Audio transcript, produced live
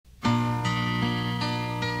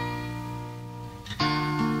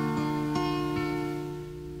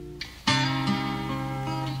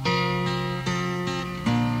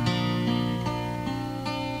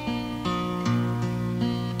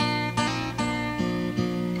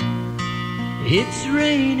It's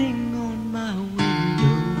raining on my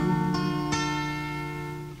window.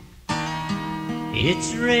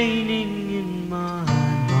 It's raining in my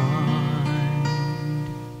mind.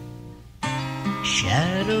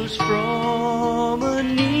 Shadows from a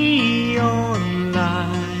neon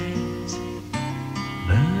light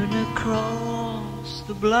burn across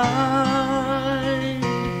the blind.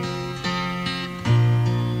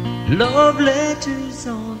 Love letters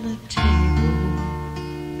on the table,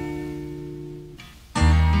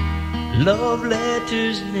 love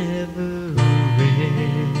letters never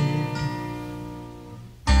read.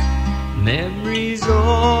 Memories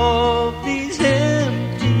of these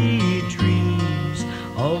empty dreams,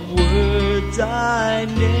 of words I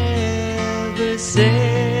never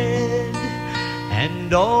said,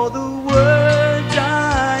 and all the words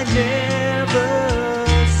I never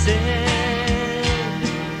said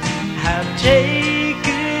have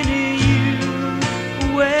taken you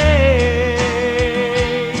away.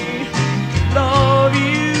 Love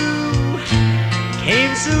you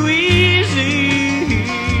came so easy,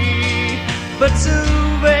 but so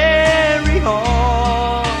very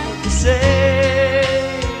hard to say.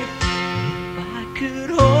 If I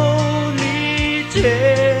could only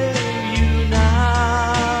tell you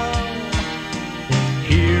now,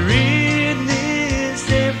 here in this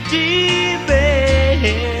empty bed,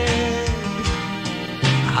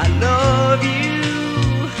 I love you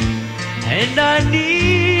and I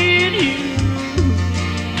need you.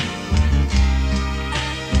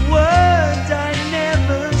 Words I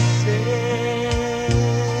never said.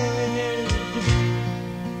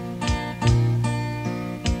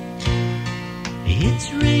 It's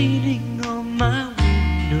raining on my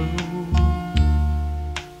window.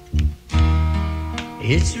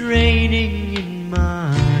 It's raining in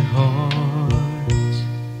my heart.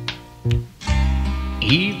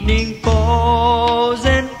 Evening falls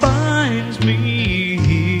and finds me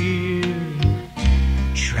here,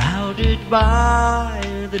 shrouded by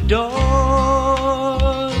the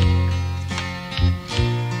dark,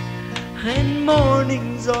 and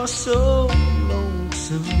mornings are so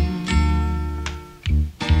lonesome,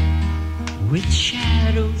 with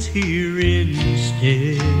shadows here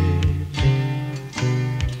instead,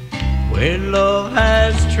 where love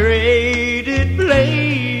has traded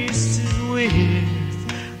places with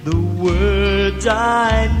the words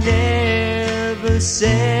I never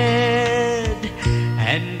said,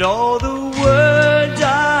 and all the words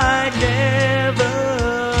I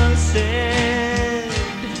never said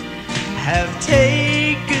have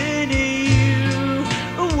taken you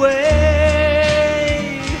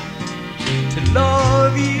away. To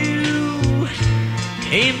love you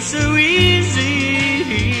came so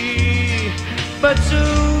easy, but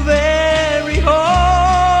so very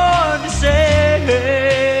hard to say.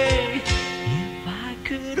 If I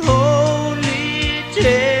could only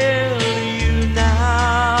tell you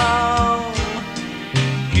now,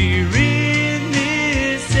 here in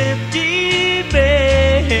this empty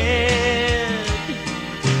bed,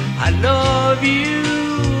 I love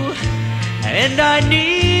you and I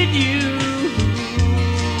need you.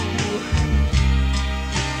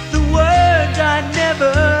 The words I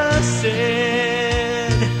never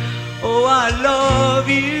said. Oh, I love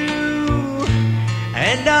you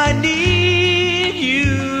and I need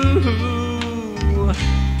you.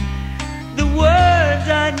 The words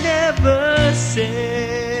I never said.